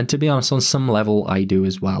cringe. And to be honest, on some level, I do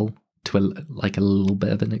as well, to a little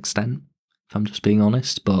bit of an extent, if I'm just being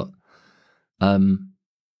honest. But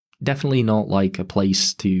definitely not like a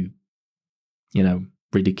place to, you know,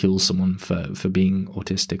 ridicule someone for being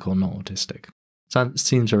autistic or not autistic. So it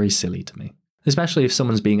seems very silly to me, especially if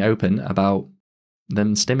someone's being open about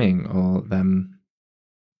them stimming or them,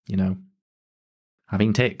 you know,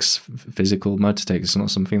 having tics, physical motor tics. It's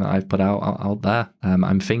not something that I've put out there.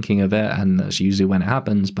 I'm thinking of it, and that's usually when it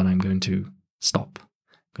happens, but I'm going to stop.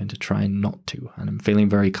 I'm going to try not to. And I'm feeling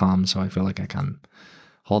very calm, so I feel like I can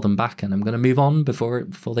hold them back, and I'm going to move on before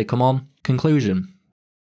they come on. Conclusion.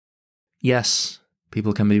 Yes,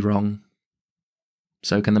 people can be wrong.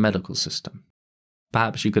 So can the medical system.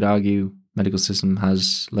 Perhaps you could argue medical system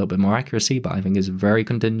has a little bit more accuracy, but I think it's very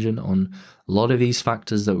contingent on a lot of these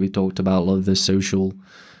factors that we've talked about, a lot of the social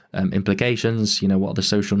implications, you know, what are the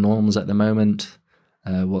social norms at the moment,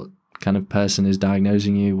 what kind of person is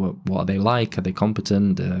diagnosing you, what are they like, are they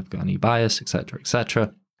competent, have got any bias, etc.,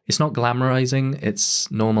 etc. It's not glamorizing, it's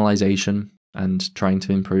normalization and trying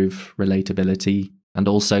to improve relatability, and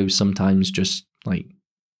also sometimes just like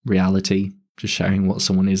reality, just sharing what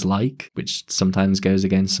someone is like, which sometimes goes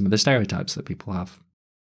against some of the stereotypes that people have.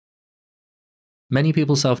 Many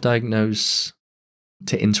people self-diagnose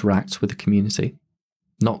to interact with the community,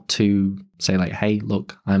 not to say like, hey,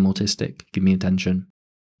 look, I'm autistic, give me attention.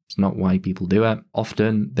 It's not why people do it.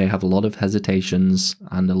 Often they have a lot of hesitations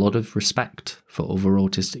and a lot of respect for other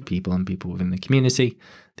autistic people and people within the community.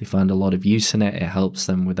 They find a lot of use in it. It helps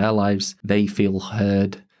them with their lives. They feel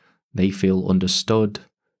heard. They feel understood.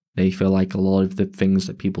 They feel like a lot of the things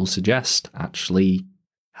that people suggest actually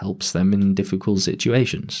helps them in difficult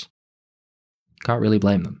situations. Can't really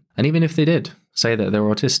blame them. And even if they did say that they're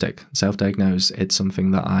autistic, self-diagnose, it's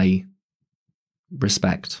something that I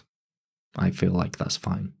respect. I feel like that's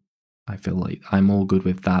fine. I feel like I'm all good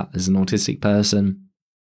with that as an autistic person.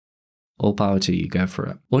 All power to you, go for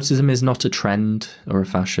it. Autism is not a trend or a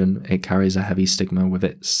fashion. It carries a heavy stigma with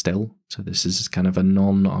it still. So this is kind of a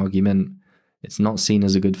non-argument. It's not seen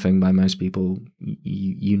as a good thing by most people.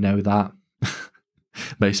 You know that.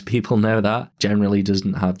 Most people know that. Generally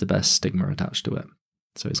doesn't have the best stigma attached to it.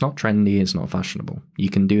 So it's not trendy, it's not fashionable. You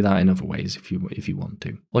can do that in other ways if you want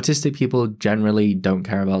to. Autistic people generally don't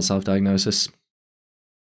care about self-diagnosis.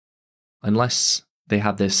 Unless they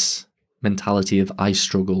have this mentality of I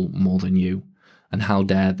struggle more than you, and how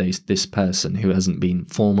dare this person who hasn't been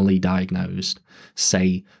formally diagnosed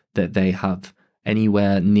say that they have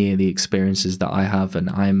anywhere near the experiences that I have,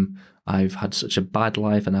 and I've had such a bad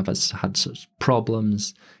life and I've had such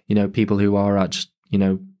problems. You know, people who are you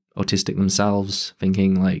know, autistic themselves,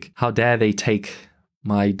 thinking like, how dare they take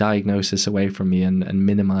my diagnosis away from me and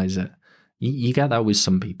minimize it. You get that with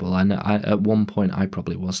some people, and at one point I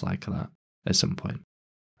probably was like that at some point.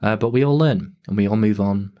 But we all learn, and we all move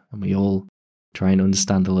on, and we all try and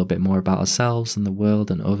understand a little bit more about ourselves and the world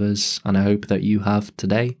and others, and I hope that you have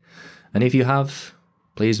today. And if you have,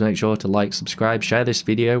 please make sure to like, subscribe, share this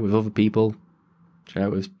video with other people, share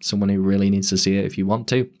it with someone who really needs to see it if you want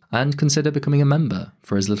to, and consider becoming a member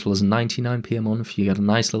for as little as 99p a month. You get a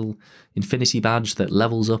nice little infinity badge that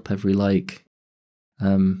levels up every like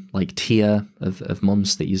tier of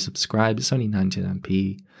months that you subscribe. It's only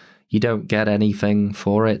 99p. You don't get anything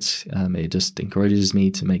for it. It just encourages me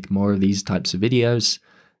to make more of these types of videos.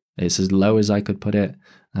 It's as low as I could put it,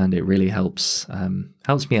 and it really helps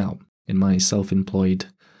me out in my self-employed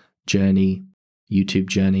journey, YouTube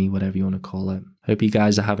journey, whatever you want to call it. Hope you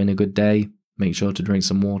guys are having a good day. Make sure to drink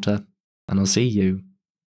some water, and I'll see you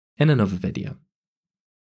in another video.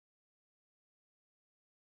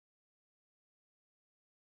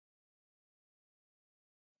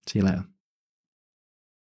 See you later.